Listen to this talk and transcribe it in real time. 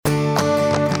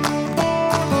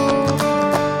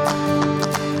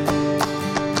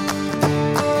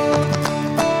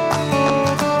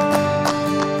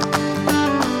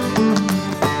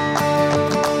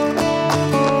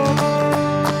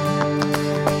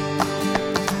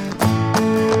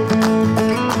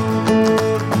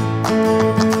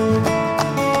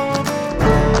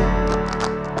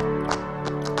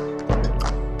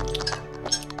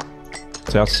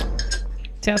Servus.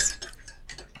 Yes.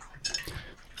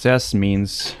 Servus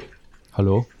means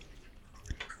hello.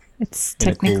 It's In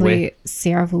a cool technically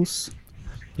servus.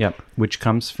 Yeah, which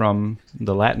comes from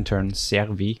the Latin term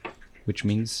servi, which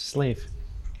means slave.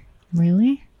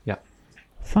 Really? Yeah.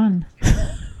 Fun.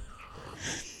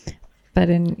 But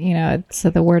so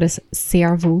the word is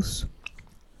servus.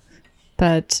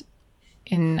 But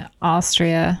in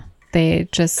Austria, they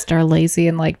just are lazy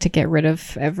and like to get rid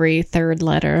of every third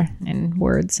letter in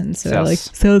words. And so they're like,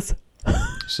 says.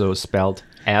 So spelled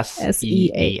S-E-A-S.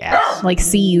 S-E-A-S. Like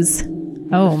C's.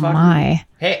 Oh my.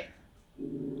 Hey,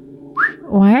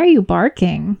 Why are you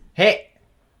barking? hey.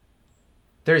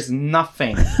 There's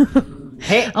nothing.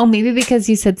 Hey. Oh, maybe because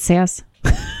you said says.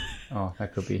 Oh,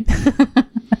 that could be.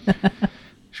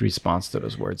 She responds to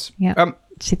those words. Yeah.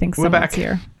 She thinks We're someone's back,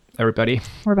 here. everybody.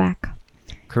 We're back.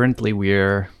 Currently,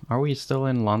 are we still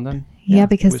in London? Yeah,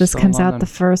 because we're this still in comes out London. the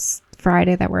first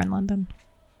Friday that we're in London.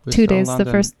 We're 2 still in days,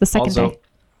 London. the second Also, day.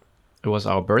 It was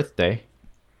our birthday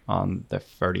on the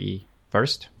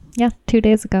 31st. Yeah, 2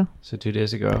 days ago. So 2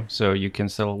 days ago. So you can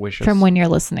still wish us. From when you're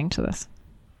listening to this.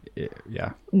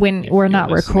 Yeah. When If we're you're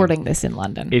not listening. recording this in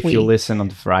London. If you listen on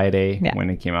the Friday Yeah. when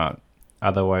it came out.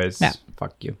 Otherwise, Yeah.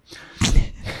 fuck you.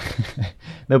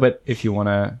 No, but if you want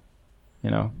to,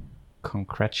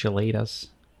 congratulate us,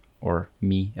 or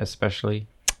me especially,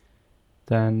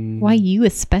 then... Why you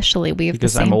especially? We have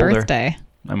Because the I'm same older. birthday.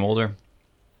 I'm older.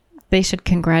 They should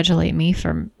congratulate me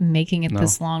for making it No.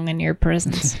 this long in your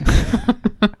presence.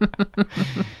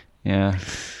 Yeah.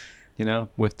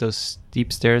 With those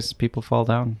steep stairs, people fall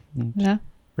down and Yeah.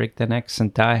 break their necks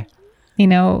and die.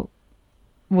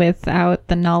 Without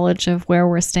the knowledge of where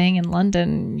we're staying in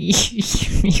London,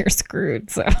 you're screwed.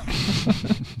 So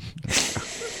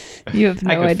you have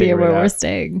I no could idea figure it where we're out.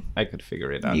 staying. I could figure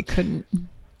it out. You couldn't.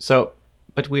 So,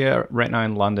 but we are right now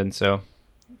in London, so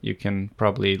you can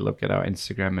probably look at our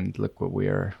Instagram and look what we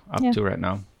are up Yeah. to right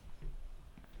now.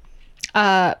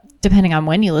 Depending on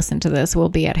when you listen to this, we'll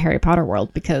be at Harry Potter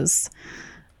World because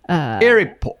Harry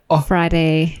Potter.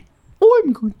 Friday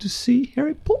I'm going to see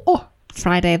Harry Potter.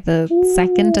 the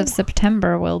 2nd of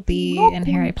September will be in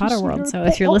Harry Potter see World. Harry So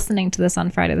if you're Potter. listening to this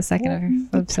on Friday the 2nd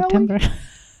of telling. September,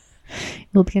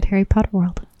 you'll be at Harry Potter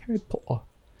World. Harry Potter.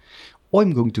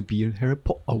 I'm going to be in Harry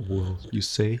Potter world, you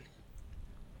say.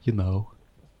 I'm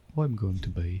going to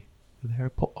be in Harry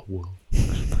Potter world.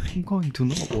 I'm going to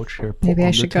not watch Harry Potter. Maybe I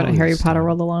on should the go to Harry television. Potter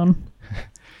World alone.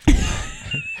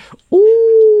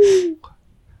 Ooh!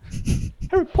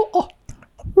 Harry Potter.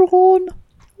 Ron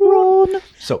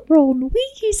So,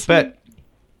 Weasley. but,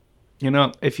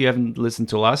 if you haven't listened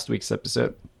to last week's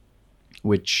episode,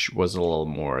 which was a little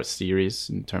more serious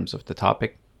in terms of the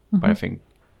topic, but I think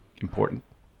important,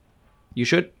 you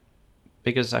should,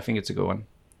 because I think it's a good one.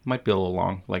 Might be a little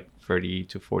long, like 30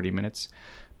 to 40 minutes,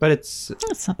 but it's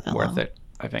It's not that worth long. it,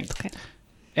 I think. Okay.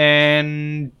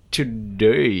 And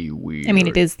today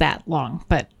it is that long,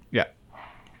 but Yeah. I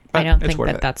But don't it's think worth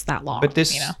that it. that's that long. But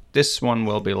this one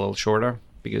will be a little shorter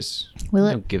because Will I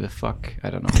it? don't give a fuck.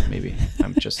 I don't know. Maybe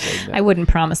I'm just saying that. I wouldn't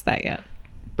promise that yet.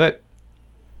 But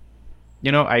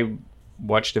I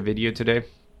watched a video today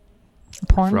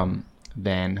Porn? from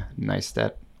Van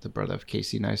Neistat, the brother of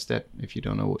Casey Neistat. If you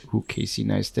don't know who Casey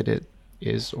Neistat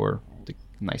is, or the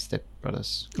Neistat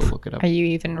brothers, go look it up. Are you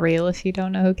even real if you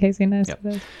don't know who Casey Neistat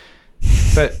is?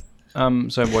 But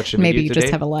so I watched a video Maybe you today,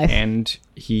 just have a life. and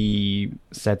he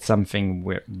said something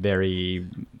very,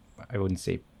 I wouldn't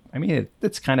say, I mean,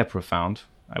 it's kind of profound,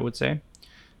 I would say.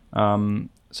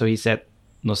 So he said,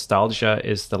 nostalgia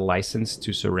is the license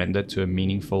to surrender to a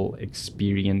meaningful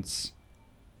experience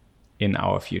in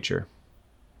our future.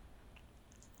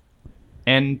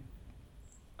 And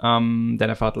then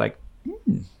I thought, like,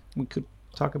 we could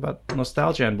talk about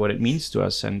nostalgia and what it means to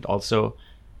us, and also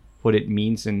what it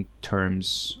means in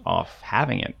terms of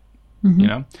having it,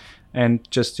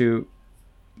 and just to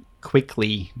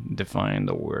quickly define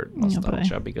the word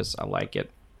nostalgia, because I like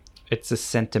it. It's a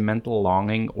sentimental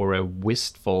longing or a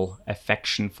wistful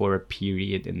affection for a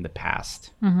period in the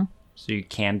past. Mm-hmm. So you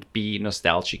can't be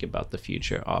nostalgic about the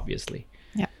future, obviously.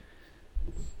 Yeah.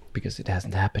 Because it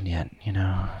hasn't happened yet,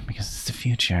 because it's the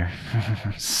future.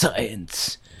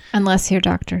 Science. Unless you're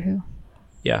Doctor Who.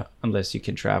 Yeah, unless you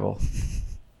can travel.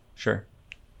 Sure.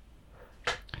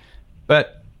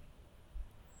 But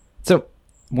so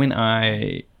when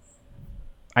I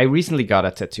recently got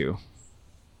a tattoo,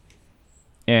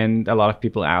 and a lot of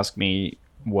people ask me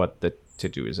what the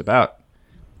tattoo is about.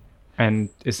 And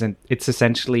it's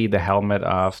essentially the helmet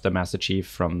of the Master Chief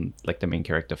from like the main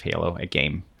character of Halo, a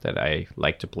game that I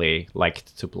liked to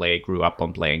play, grew up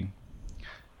on playing.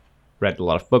 Read a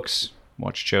lot of books,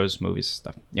 watched shows, movies,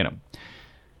 stuff,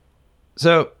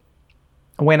 So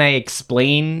when I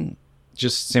explain,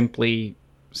 just simply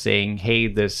saying, hey,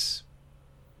 this,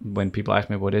 when people ask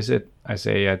me, what is it? I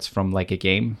say it's from like a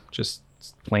game, just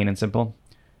plain and simple.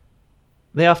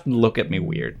 They often look at me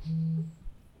weird.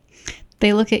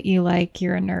 They look at you like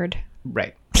you're a nerd.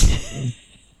 Right.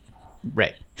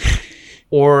 Right.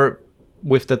 Or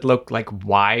with that look, like,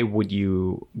 why would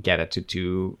you get a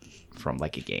tattoo from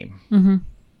like a game? Mm-hmm.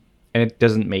 And it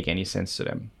doesn't make any sense to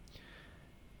them.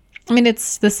 I mean,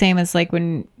 it's the same as like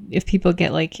if people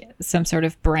get like some sort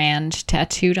of brand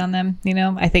tattooed on them, you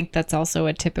know, I think that's also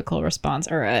a typical response,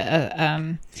 or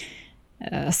a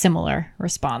similar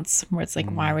response where it's like,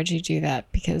 why would you do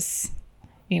that? Because,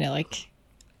 you know, like,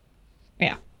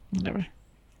 yeah, whatever.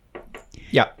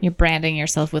 Yeah. You're branding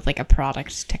yourself with like a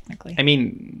product, technically. I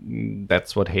mean,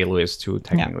 that's what Halo is too,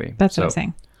 technically. Yeah, that's what I'm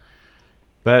saying.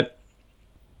 But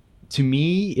to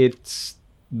me, it's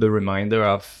the reminder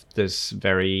of this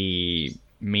very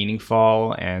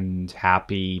meaningful and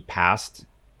happy past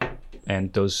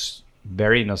and those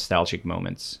very nostalgic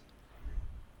moments.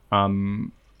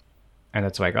 And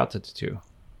that's why I got the tattoo.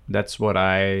 That's what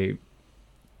I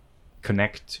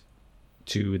connect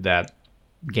to that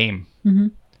game. Mm-hmm.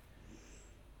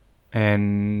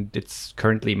 And it's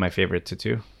currently my favorite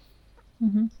tattoo.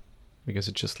 Mm-hmm. Because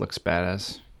it just looks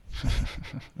badass.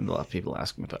 And a lot of people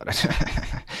ask me about it.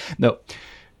 No.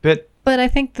 But I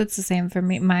think that's the same for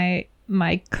me.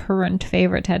 My current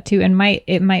favorite tattoo, and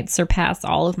it might surpass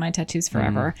all of my tattoos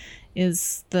forever,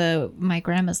 is my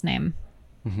grandma's name.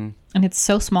 Mm-hmm. And it's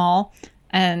so small,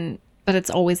 but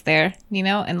it's always there, you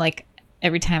know. And like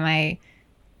every time I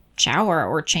shower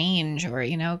or change, or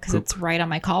you know, because it's right on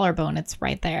my collarbone, it's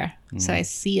right there. So I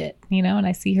see it, you know, and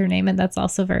I see her name, and that's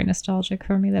also very nostalgic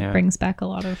for me. That brings back a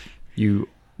lot of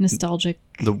nostalgic,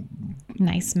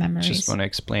 nice memories. Just want to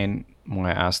explain why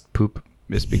I asked poop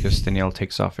is because Danielle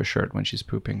takes off her shirt when she's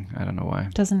pooping. I don't know why.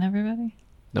 Doesn't everybody?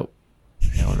 Nope.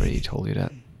 I already told you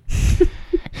that.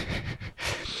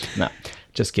 No,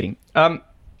 just kidding. Yeah,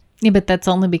 but that's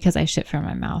only because I shit from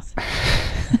my mouth.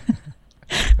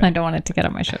 I don't want it to get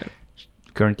on my shirt.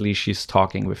 Currently, she's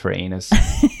talking with her anus.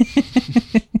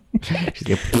 She's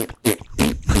like,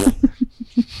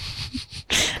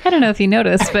 I don't know if you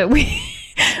noticed, but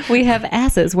we have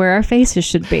asses where our faces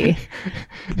should be.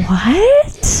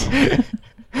 What?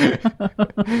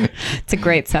 It's a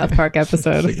great South Park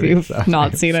episode if you've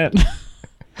not seen it.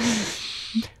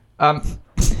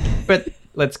 But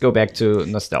let's go back to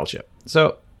nostalgia.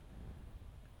 So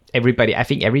I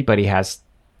think everybody has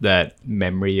that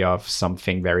memory of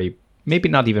something very, maybe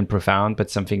not even profound, but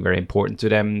something very important to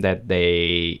them that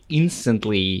they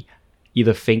instantly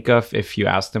either think of if you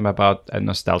ask them about a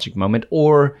nostalgic moment,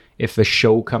 or if a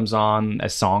show comes on, a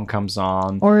song comes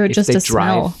on, or if just they a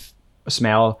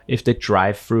smell, if they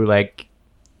drive through like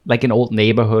an old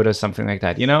neighborhood or something like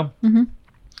that, you know? Mm-hmm.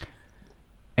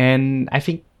 And I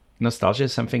think nostalgia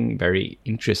is something very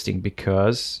interesting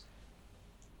because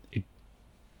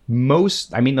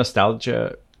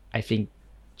nostalgia, I think,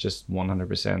 just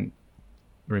 100%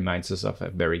 reminds us of a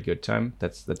very good time.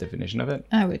 That's the definition of it.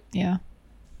 I would, yeah.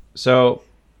 So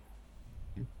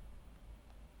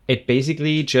it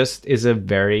basically just is a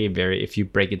very, very, if you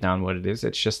break it down what it is,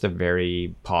 it's just a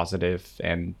very positive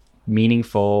and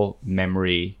meaningful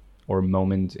memory or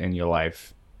moment in your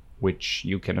life, which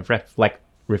you can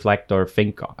reflect or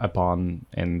think upon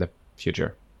in the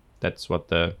future. That's what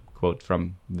the quote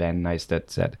from Van Neistat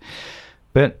said.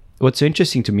 But what's so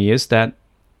interesting to me is that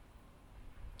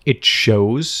it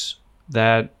shows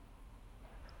that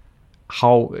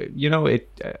how, you know,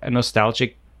 a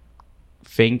nostalgic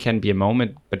thing can be a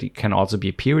moment, but it can also be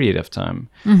a period of time.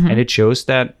 Mm-hmm. And it shows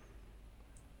that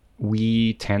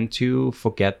we tend to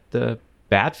forget the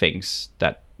bad things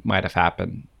that might have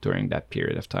happened during that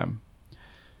period of time.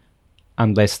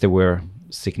 Unless there were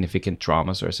significant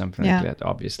traumas or something like that,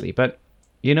 obviously. But,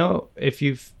 you know, if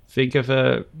you think of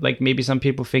maybe some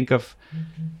people think of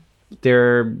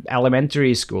their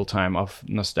elementary school time of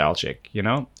nostalgic, you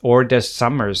know, or the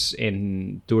summers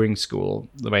during school,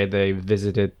 the way they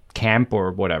visited camp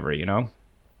or whatever, you know.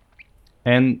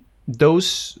 And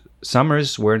those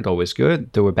summers weren't always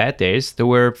good. There were bad days. There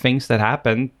were things that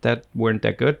happened that weren't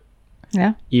that good.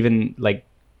 Yeah. Even like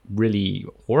really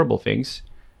horrible things.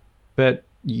 But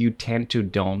you tend to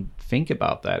don't think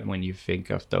about that when you think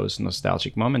of those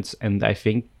nostalgic moments. And I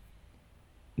think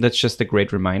that's just a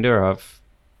great reminder of,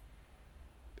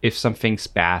 if something's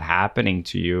bad happening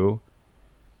to you,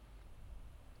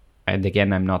 and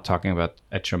again, I'm not talking about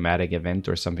a traumatic event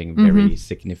or something very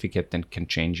significant that can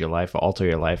change your life, alter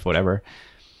your life, whatever,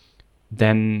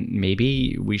 then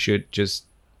maybe we should just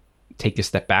take a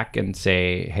step back and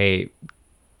say, hey,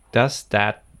 does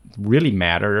that really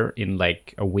matter in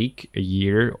like a week, a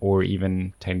year, or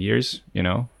even 10 years, you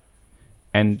know?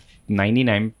 And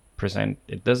 99%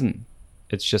 it doesn't.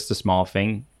 It's just a small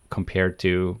thing compared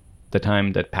to the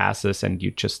time that passes, and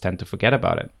you just tend to forget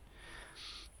about it.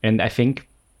 And I think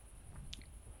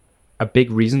a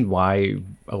big reason why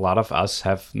a lot of us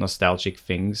have nostalgic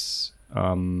things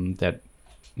that,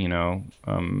 you know,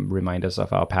 remind us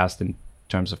of our past in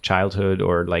terms of childhood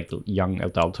or like young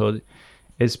adulthood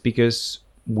is because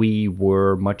we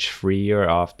were much freer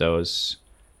of those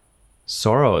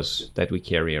sorrows that we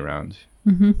carry around.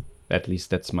 Mm-hmm. At least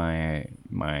that's my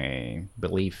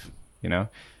belief, you know.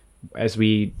 As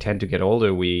we tend to get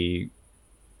older, we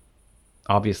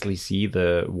obviously see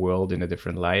the world in a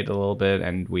different light a little bit,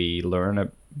 and we learn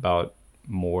about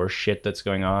more shit that's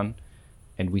going on,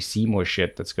 and we see more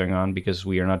shit that's going on because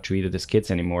we are not treated as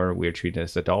kids anymore. We're treated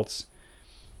as adults,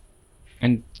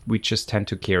 and we just tend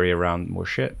to carry around more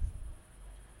shit.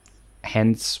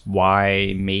 Hence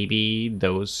why maybe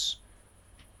those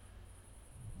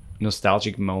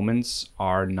nostalgic moments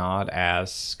are not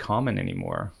as common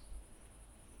anymore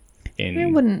in I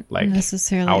wouldn't like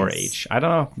necessarily our age. I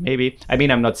don't know, maybe. I mean,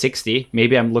 I'm not 60.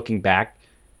 Maybe I'm looking back.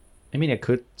 I mean, I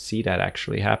could see that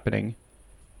actually happening,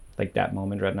 like that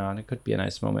moment right now, and it could be a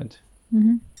nice moment.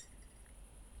 Mm-hmm.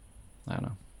 I don't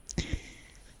know.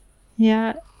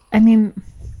 Yeah, I mean,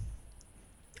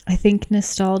 I think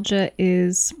nostalgia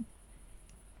is...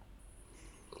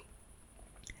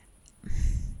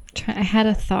 I had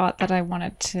a thought that I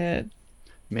wanted to...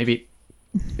 Maybe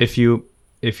if you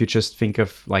just think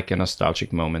of like a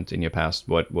nostalgic moment in your past,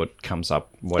 what comes up?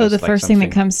 What is the like first thing that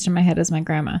something- comes to my head is my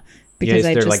grandma. Yeah, is Because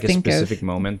I there just like a think specific of...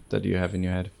 moment that you have in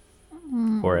your head?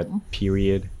 Or a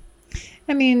period?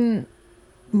 I mean,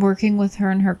 working with her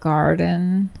in her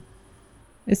garden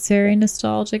is very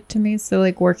nostalgic to me. So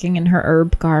like working in her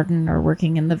herb garden or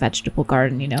working in the vegetable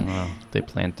garden, you know. Oh, they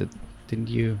planted. Didn't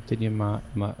you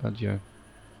your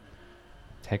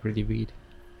integrity weed?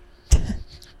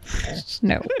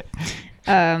 No.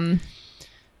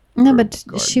 No, but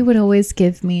Garden. she would always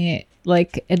give me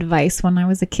like advice when I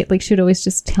was a kid. Like she would always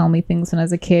just tell me things when I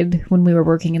was a kid when we were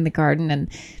working in the garden. And,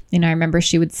 you know, I remember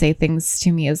she would say things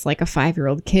to me as like a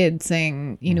 5-year-old kid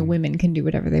saying, you know, women can do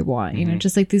whatever they want, you know,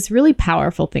 just like these really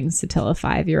powerful things to tell a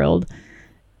 5-year-old.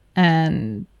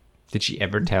 And Did she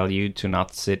ever tell you to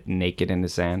not sit naked in the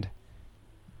sand?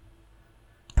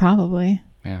 probably.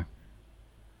 Yeah.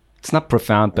 It's not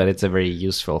profound, but it's a very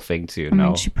useful thing to I know.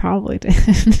 mean, she probably did.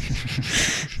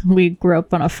 We grew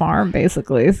up on a farm,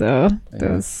 basically, so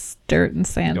there's dirt and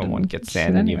sand. You don't want to and get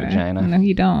sand shit in your anyway. vagina. No,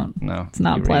 you don't. No, It's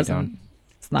not you really pleasant. don't.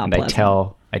 It's not And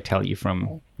pleasant. I tell you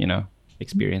from, you know,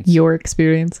 experience. Your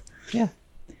experience. Yeah.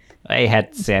 I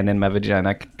had sand in my vagina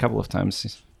a couple of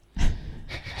times.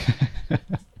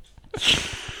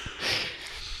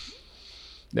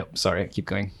 No, sorry, keep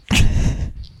going.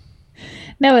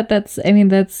 No, but that's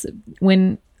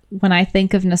when I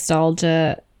think of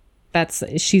nostalgia,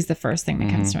 she's the first thing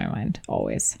that comes to my mind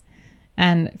always.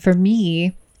 And for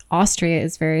me, Austria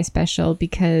is very special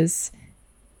because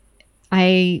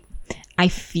I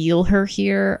feel her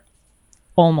here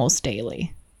almost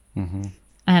daily. Mm-hmm.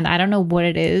 And I don't know what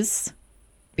it is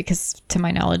because to my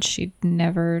knowledge, she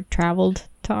never traveled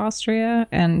to Austria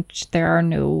and there are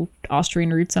no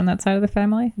Austrian roots on that side of the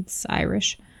family. It's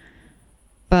Irish.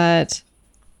 But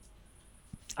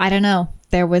I don't know.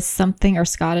 There was something, or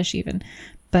Scottish even,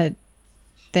 but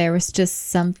there was just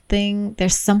something.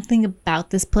 There's something about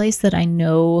this place that I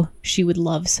know she would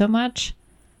love so much.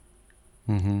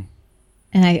 Mm-hmm.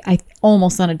 And I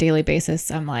almost on a daily basis,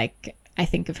 I'm like, I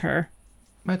think of her.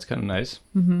 That's kind of nice.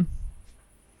 Mm-hmm.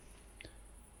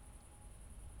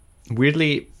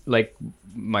 Weirdly, like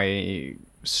my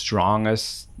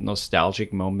strongest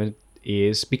nostalgic moment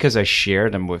is because I share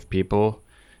them with people.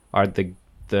 Are the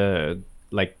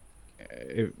like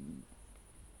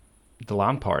the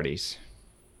LAN parties,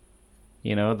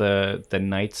 you know, the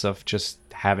nights of just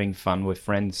having fun with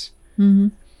friends. Mm-hmm.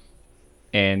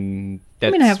 And I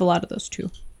that's, mean, I have a lot of those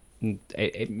too.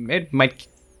 it might,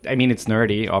 I mean, it's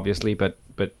nerdy obviously, but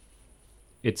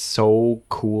it's so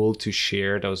cool to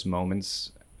share those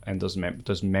moments and those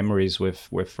memories with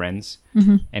friends.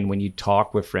 Mm-hmm. And when you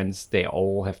talk with friends, they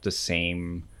all have the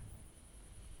same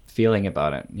feeling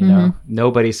about it, you know.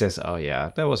 Nobody says, oh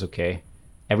yeah, that was okay.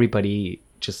 Everybody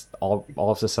just all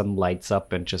of a sudden lights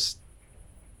up and just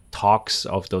talks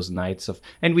of those nights of,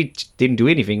 and we didn't do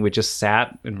anything. We just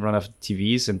sat in front of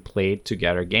TVs and played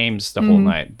together games the whole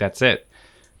night. That's it.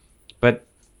 But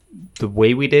the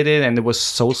way we did it, and it was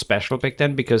so special back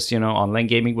then because, you know, online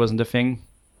gaming wasn't a thing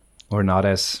or not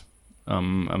as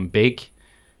big.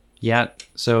 Yeah,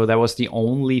 so that was the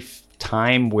only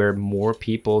time where more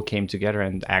people came together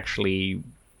and actually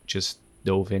just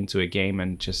dove into a game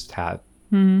and just had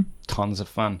tons of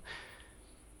fun.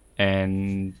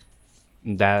 And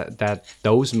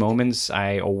those moments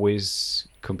I always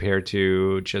compare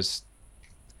to just,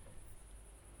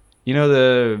 you know,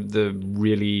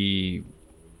 the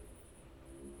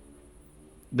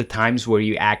times where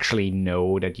you actually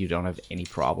know that you don't have any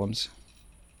problems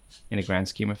in the grand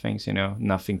scheme of things, you know,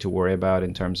 nothing to worry about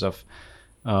in terms of,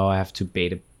 oh, I have to pay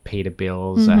the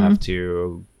bills, I have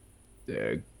to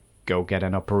go get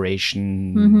an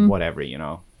operation, whatever, you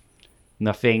know,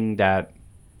 nothing that,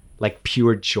 like,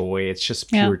 pure joy. It's just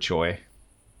pure joy.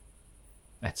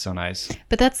 That's so nice.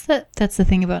 But that's the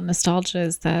thing about nostalgia,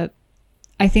 is that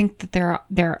I think that there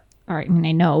are, I mean,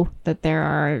 I know that there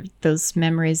are those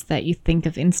memories that you think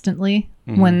of instantly.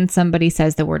 When somebody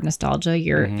says the word nostalgia,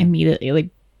 you're immediately like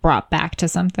brought back to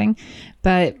something.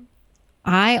 But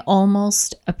I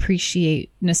almost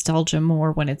appreciate nostalgia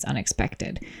more when it's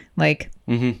unexpected. Like,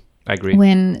 I agree.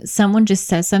 When someone just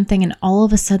says something and all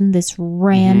of a sudden this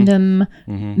random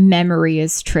memory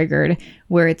is triggered,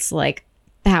 where it's like,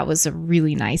 that was a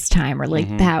really nice time, or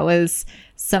like that was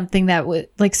something that was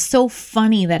like so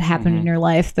funny that happened in your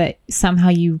life that somehow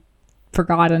you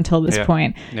forgot until this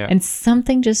point. And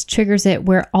something just triggers it,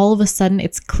 where all of a sudden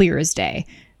it's clear as day,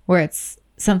 where it's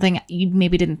something you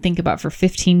maybe didn't think about for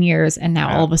 15 years. And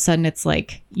now all of a sudden it's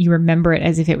like, you remember it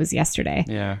as if it was yesterday.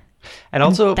 Yeah. And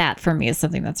also, that for me is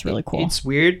something that's really cool. It's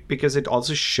weird because it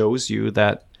also shows you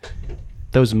that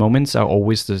those moments are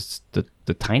always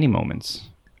the tiny moments.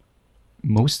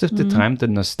 Most of the time, the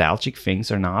nostalgic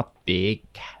things are not big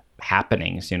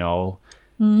happenings, you know.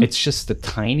 It's just the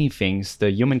tiny things,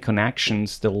 the human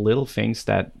connections, the little things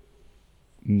that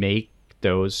make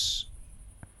those,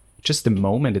 just the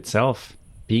moment itself,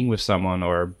 being with someone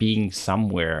or being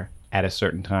somewhere at a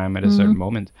certain time, at a certain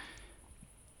moment,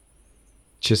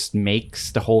 just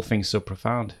makes the whole thing so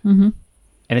profound. And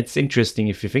it's interesting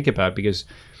if you think about it, because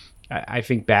I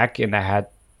think back and I had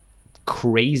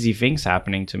crazy things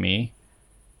happening to me,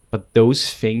 but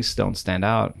those things don't stand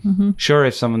out. Sure,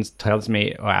 if someone tells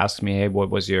me or asks me, hey, what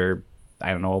was your,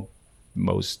 I don't know,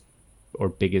 most or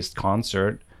biggest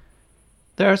concert?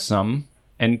 There are some,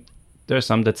 and there are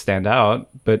some that stand out,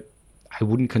 but I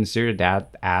wouldn't consider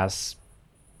that as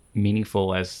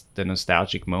meaningful as the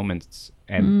nostalgic moments.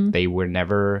 And they were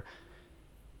never,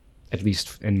 at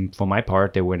least for my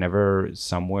part, they were never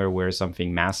somewhere where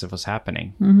something massive was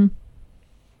happening.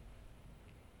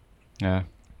 Yeah.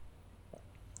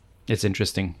 It's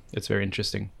interesting. It's very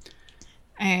interesting.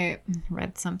 I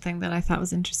read something that I thought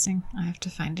was interesting. I have to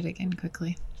find it again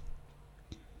quickly.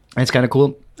 It's kind of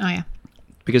cool. Oh, yeah.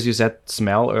 Because you said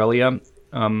smell earlier.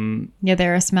 Yeah,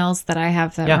 there are smells that I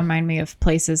have that remind me of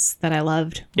places that I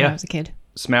loved when I was a kid.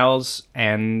 Smells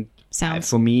and sounds.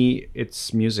 For me,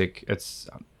 it's music. It's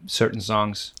certain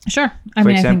songs. Sure. I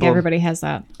mean, I think everybody has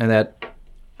that. And that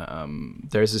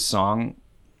there's a song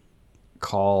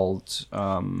called...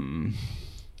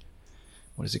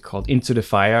 what is it called? Into the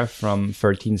Fire from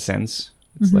 13 Cents.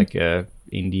 It's like a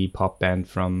indie pop band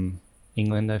from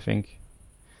England, I think.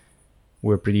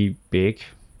 We're pretty big,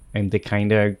 and they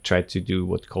kind of tried to do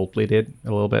what Coldplay did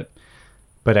a little bit.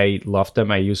 But I loved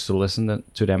them. I used to listen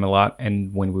to them a lot.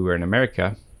 And when we were in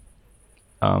America,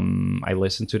 I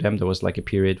listened to them. There was like a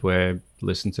period where I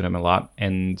listened to them a lot.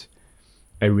 And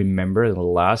I remember the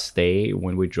last day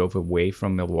when we drove away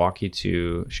from Milwaukee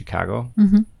to Chicago,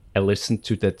 I listened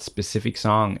to that specific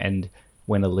song, and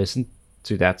when I listened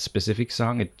to that specific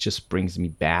song, it just brings me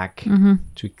back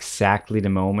to exactly the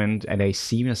moment. And I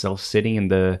see myself sitting in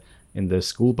the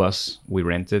school bus we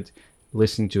rented,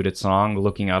 listening to that song,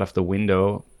 looking out of the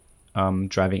window,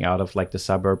 driving out of like the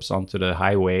suburbs onto the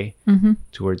highway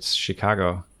towards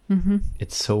Chicago.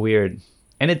 It's so weird,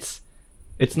 and it's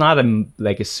not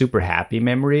a super happy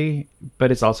memory,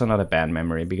 but it's also not a bad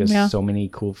memory, because so many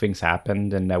cool things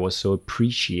happened, and I was so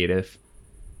appreciative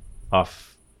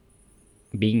of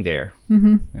being there.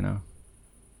 You know.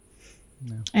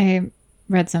 Yeah. I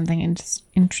read something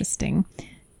interesting.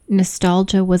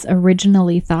 Nostalgia was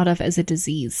originally thought of as a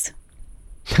disease.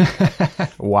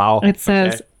 Wow. It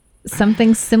says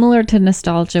something similar to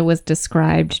nostalgia was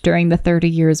described during the 30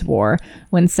 Years' War,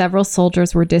 when several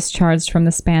soldiers were discharged from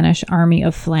the Spanish Army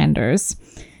of Flanders.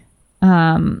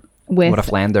 What a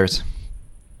Flanders?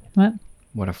 What?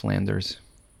 What a Flanders?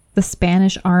 The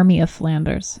Spanish Army of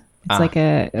Flanders. It's like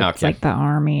like the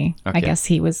army. Okay. I guess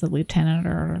he was a lieutenant,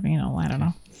 or I don't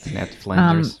know. Ned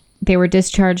Flanders. They were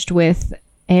discharged with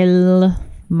El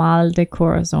Mal de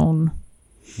Corazon,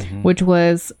 which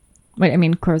was,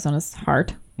 corazon is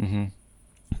heart.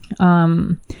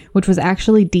 which was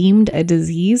actually deemed a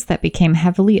disease that became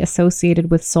heavily associated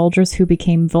with soldiers who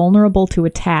became vulnerable to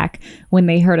attack when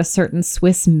they heard a certain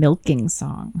Swiss milking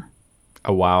song.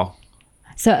 Oh, wow.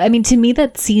 So, I mean, to me,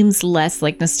 that seems less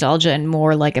like nostalgia and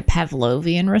more like a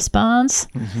Pavlovian response.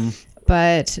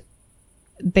 But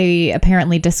they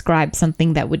apparently describe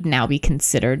something that would now be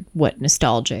considered what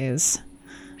nostalgia is.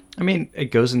 I mean, it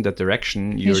goes in that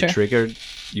direction. You're sure? triggered,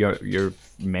 your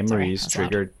memory is that's loud.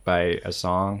 triggered by a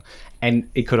song. And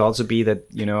it could also be that,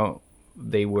 you know,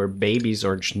 they were babies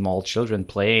or small children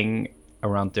playing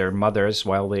around their mothers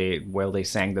while they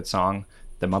sang that song.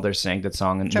 The mother sang that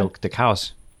song and milked the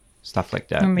cows. Stuff like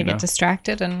that. And we you know? get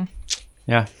distracted and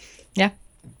Yeah. yeah.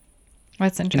 I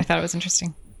thought it was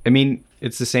interesting. I mean,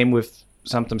 it's the same with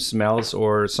sometimes smells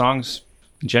or songs.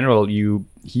 In general, you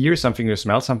hear something or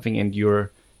smell something and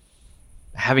you're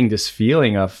having this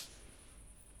feeling of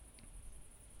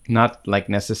not like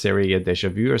necessarily a deja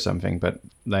vu or something, but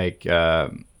like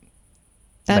That'd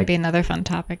like- be another fun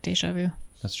topic, deja vu.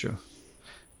 that's true.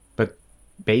 But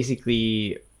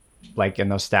basically like a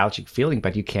nostalgic feeling,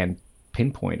 but you can't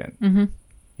pinpoint it.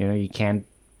 You know, you can't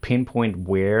pinpoint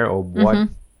where or what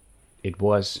it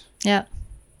was. Yeah.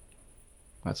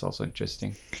 That's also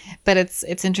interesting. But it's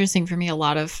interesting for me. A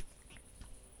lot of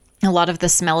the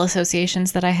smell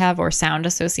associations that I have or sound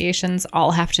associations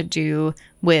all have to do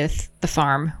with the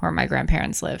farm where my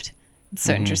grandparents lived. It's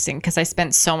so interesting because I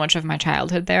spent so much of my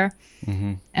childhood there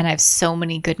and I have so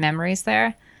many good memories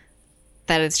there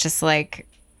that it's just like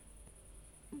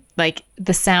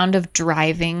the sound of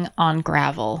driving on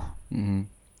gravel.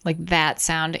 Like that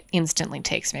sound instantly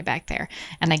takes me back there.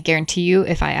 And I guarantee you,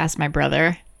 if I asked my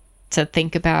brother to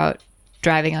think about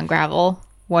driving on gravel,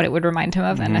 what it would remind him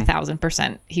of, and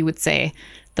 1,000% he would say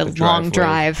the long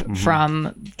drive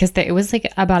from, because it was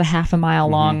like about a half a mile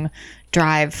long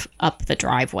drive up the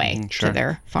driveway to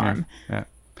their farm. Yeah.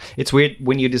 It's weird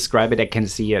when you describe it, I can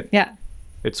see it. Yeah.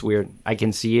 It's weird. I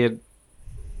can see it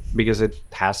because it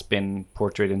has been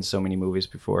portrayed in so many movies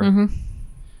before.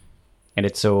 And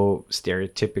it's so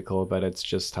stereotypical, but it's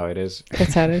just how it is.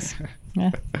 That's how it is.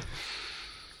 Yeah.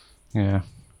 Yeah.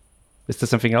 Is there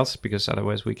something else? Because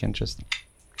otherwise we can just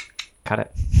cut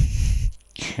it.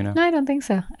 You know? No, I don't think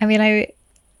so. I mean,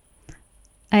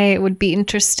 I would be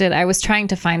interested. I was trying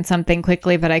to find something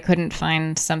quickly, but I couldn't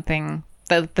find something,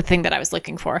 the thing that I was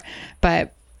looking for.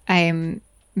 But I am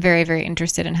very, very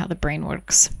interested in how the brain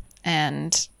works.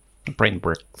 And The brain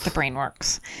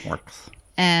works. works.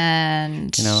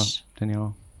 And You know,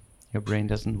 Daniel, your brain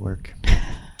doesn't work.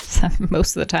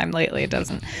 most of the time lately it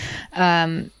doesn't.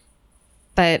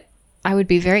 But I would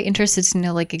be very interested to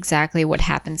know like exactly what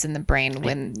happens in the brain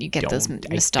when you get those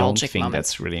nostalgic I don't think moments.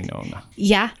 that's really known.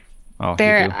 Yeah. Oh,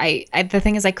 There, you do? I the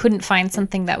thing is, I couldn't find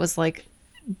something that was like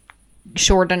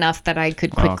short enough that I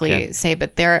could quickly okay. say.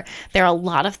 But there are a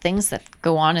lot of things that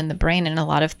go on in the brain, and a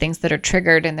lot of things that are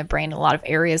triggered in the brain, a lot of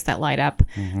areas that light up.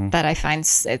 That I find,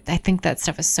 I think that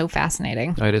stuff is so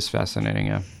fascinating. It is fascinating,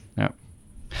 yeah. Yeah.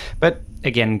 But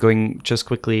again, going just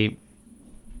quickly,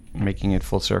 making it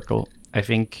full circle, I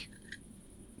think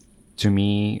to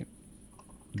me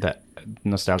that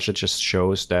nostalgia just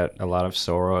shows that a lot of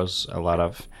sorrows, a lot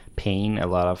of pain, a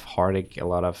lot of heartache, a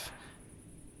lot of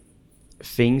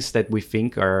things that we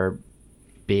think are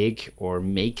big or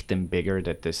make them bigger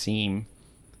that they seem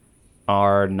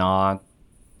are not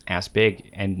as big,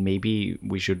 and maybe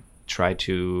we should try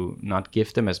to not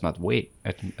give them as much weight.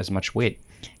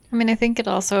 I mean, I think it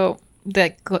also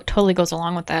totally goes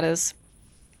along with that is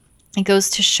it goes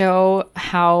to show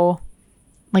how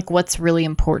like what's really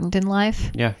important in life.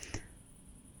 Yeah.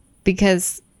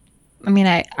 Because I mean,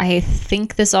 I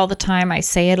think this all the time. I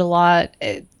say it a lot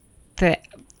that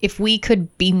if we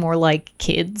could be more like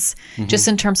kids, just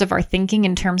in terms of our thinking,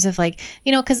 in terms of like,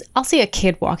 you know, because I'll see a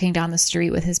kid walking down the street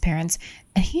with his parents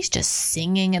and he's just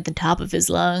singing at the top of his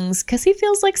lungs because he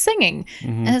feels like singing.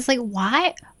 And it's like,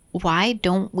 why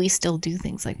don't we still do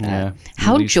things like that? Yeah,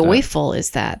 How release that. joyful is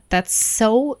that? That's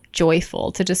so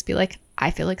joyful to just be like,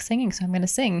 I feel like singing, so I'm going to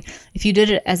sing. If you did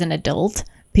it as an adult,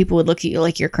 people would look at you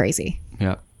like you're crazy.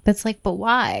 Yeah. That's like, but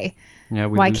why? Yeah.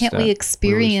 Why lose can't that. we lose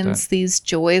experience these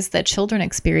joys that children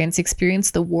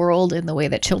experience the world in the way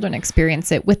that children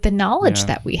experience it with the knowledge Yeah.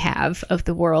 that we have of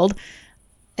the world?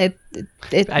 It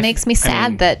I makes me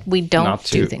sad mean, that we don't not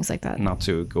do to- things like that. Not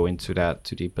to go into that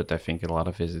too deep, but I think a lot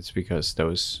of it is because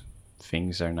those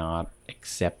things are not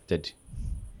accepted.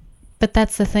 But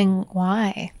that's the thing.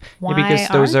 Why? Why Yeah, because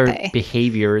those are aren't they?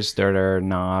 behaviors that are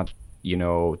not,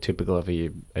 typical of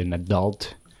an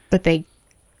adult. But they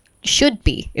should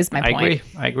be. Is my point.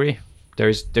 I agree.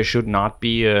 There should not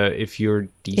be if you're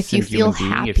decent If you feel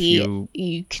human being, happy, if you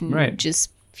you can Right.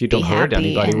 just If you don't be hurt happy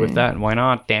anybody with and- that, why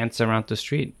not dance around the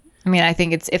street? I mean, I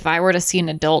think it's if I were to see an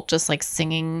adult just like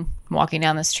singing, walking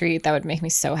down the street, that would make me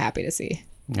so happy to see.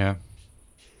 Yeah.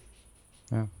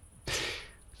 Yeah.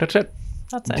 That's it.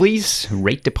 That's it. Please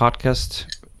rate the podcast,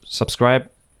 subscribe,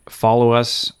 follow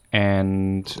us,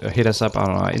 and hit us up on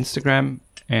our Instagram.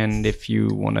 And if you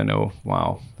want to know,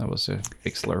 wow, that was a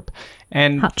big slurp.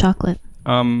 And Hot chocolate.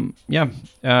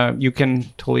 you can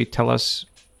totally tell us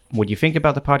what you think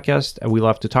about the podcast. We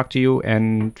love to talk to you,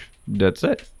 and that's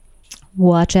it.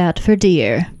 Watch out for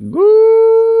deer. Woo!